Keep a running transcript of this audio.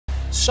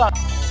So,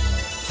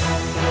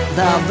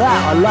 now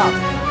that I love.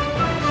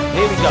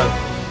 Here we go.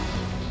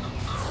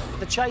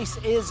 The chase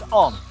is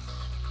on.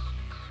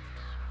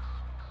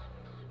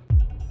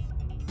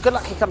 Good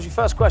luck, here comes your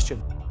first question.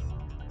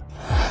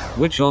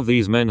 Which of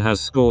these men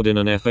has scored in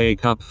an FA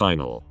Cup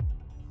final?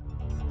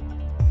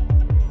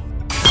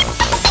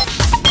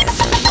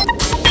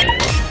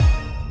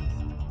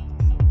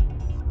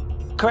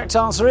 Correct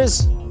answer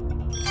is...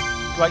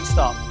 Great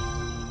start.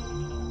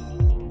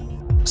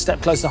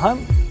 Step closer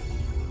home.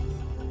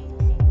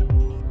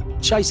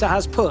 Chaser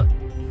has put.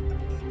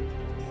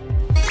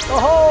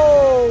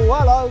 Oh,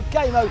 hello,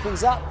 game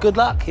opens up. Good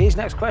luck, here's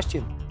next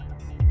question.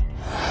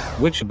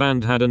 Which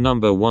band had a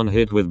 #1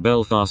 hit with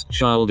Belfast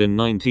Child in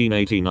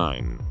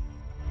 1989?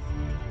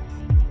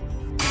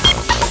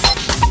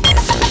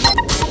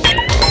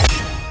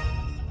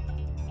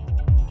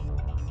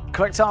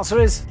 Correct answer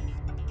is...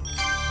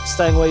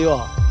 Staying where you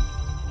are.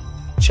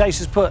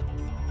 Chaser's put.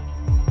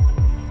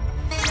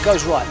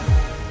 Goes right.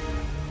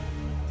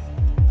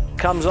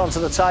 Comes onto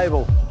the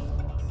table.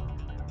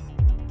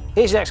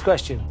 Here's your next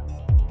question.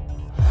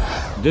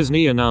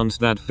 Disney announced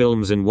that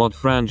films in what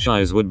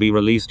franchise would be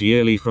released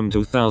yearly from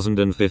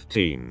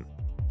 2015?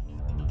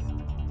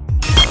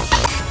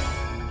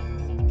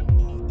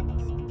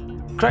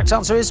 Correct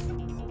answer is...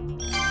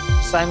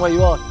 Staying where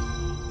you are.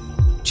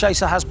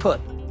 Chaser has put.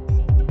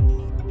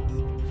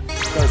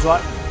 Goes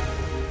right.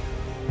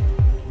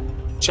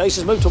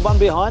 Chaser's moved to one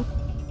behind.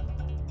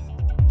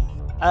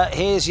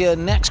 Here's your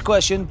next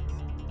question.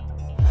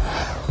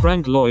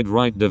 Frank Lloyd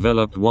Wright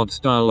developed what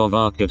style of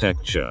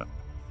architecture?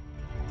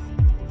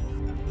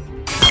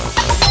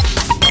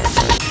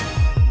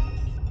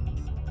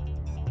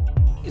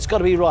 It's got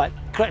to be right.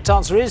 Correct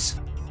answer is...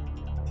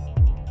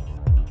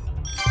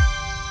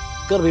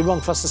 Got to be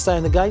wrong for us to stay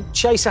in the game.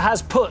 Chaser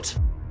has put.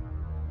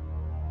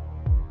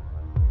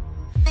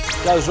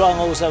 Goes wrong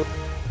also.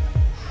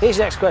 Here's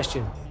your next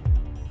question.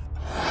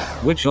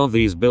 Which of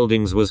these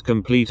buildings was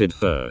completed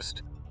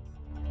first?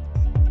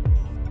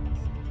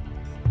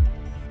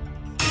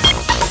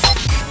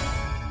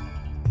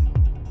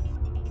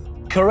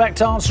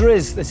 Correct answer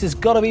is... This has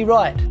got to be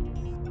right.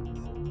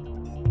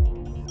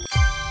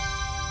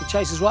 The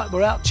Chaser's right,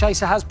 we're out.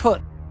 Chaser has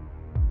put.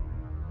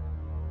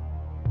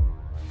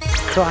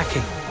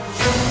 Crikey.